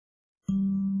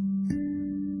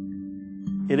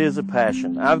It is a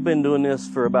passion. I've been doing this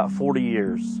for about 40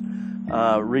 years,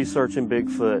 researching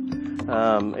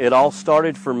Bigfoot. It all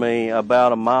started for me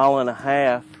about 1.5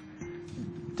 miles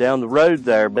down the road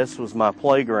there. This was my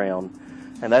playground,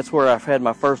 and that's where I've had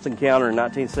my first encounter in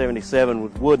 1977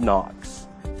 with wood knocks.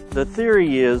 The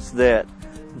theory is that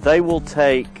they will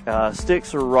take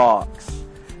sticks or rocks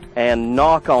and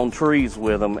knock on trees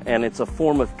with them, and it's a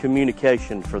form of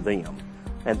communication for them.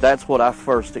 And that's what I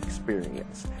first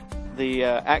experienced. The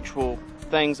actual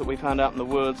things that we find out in the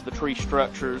woods, the tree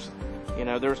structures, you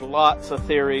know, there's lots of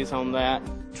theories on that.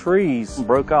 Trees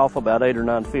broke off about 8 or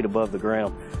 9 feet above the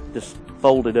ground, just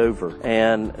folded over.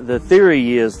 And the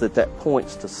theory is that that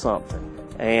points to something.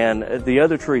 And the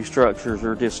other tree structures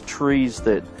are just trees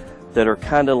that are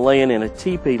kind of laying in a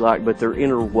teepee-like, but they're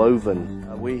interwoven.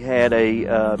 We had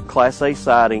a Class A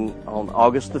sighting on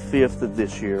August the 5th of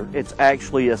this year. It's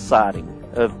actually a sighting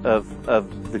of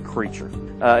the creature.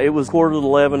 It was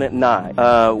 10:45 at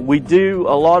night. We do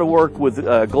a lot of work with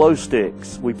glow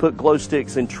sticks. We put glow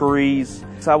sticks in trees.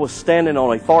 So I was standing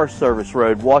on a Forest Service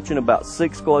road watching about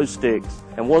 6 glow sticks,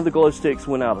 and one of the glow sticks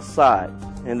went out of sight,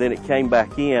 and then it came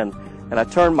back in, and I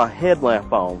turned my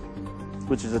headlamp on,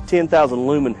 which is a 10,000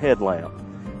 lumen headlamp,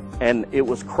 and it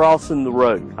was crossing the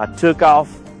road. I took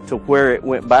off to where it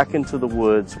went back into the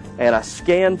woods, and I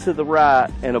scanned to the right,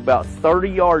 and about 30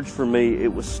 yards from me,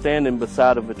 it was standing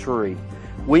beside of a tree.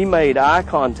 We made eye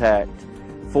contact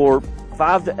for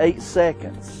 5 to 8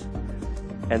 seconds,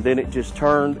 and then it just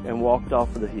turned and walked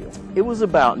off of the hill. It was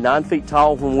about 9 feet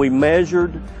tall. When we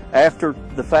measured after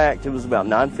the fact, it was about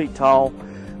 9 feet tall.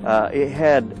 It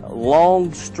had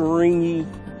long, stringy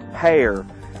hair.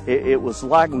 It was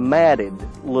like matted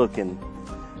looking.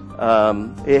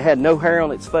 It had no hair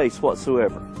on its face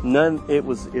whatsoever. None. It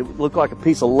looked like a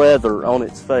piece of leather on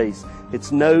its face.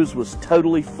 Its nose was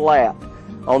totally flat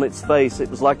on its face. It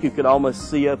was like you could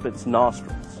almost see up its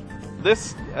nostrils.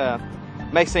 This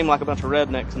may seem like a bunch of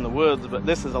rednecks in the woods, but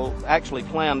this is actually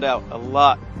planned out a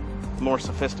lot more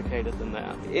sophisticated than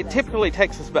that. It typically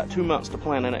takes us about 2 months to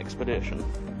plan an expedition.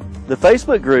 The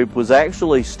Facebook group was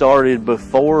actually started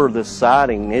before the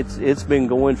sighting. It's been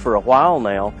going for a while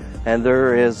now, and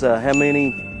there is how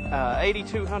many?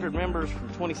 8,200 members from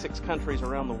 26 countries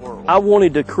around the world. I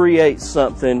wanted to create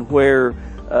something where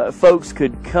folks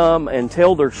could come and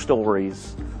tell their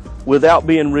stories without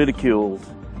being ridiculed.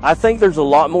 I think there's a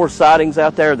lot more sightings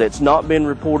out there that's not been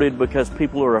reported because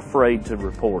people are afraid to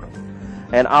report them.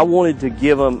 And I wanted to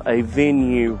give them a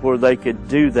venue where they could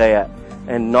do that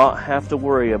and not have to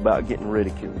worry about getting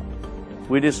ridiculed.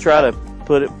 We just try to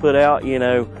put out, you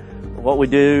know, what we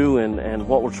do and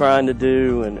what we're trying to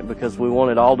do, and because we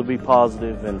want it all to be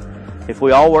positive, and if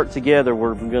we all work together,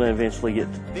 we're going to eventually get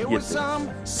there. Were some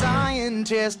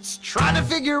scientists trying to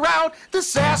figure out the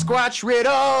Sasquatch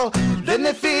riddle. Then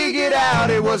they figured out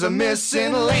it was a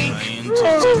missing link.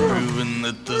 Scientists have proven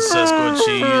that the Sasquatch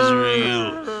is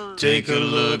real. Take a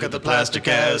look at the plaster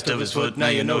cast of his foot, now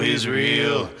you know he's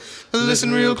real.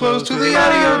 Listen real close to the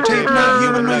audio tape, not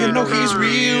human, now you know he's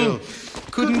real.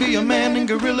 Couldn't be a man in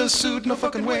gorilla suit, no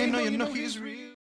fucking way, now you know he's real.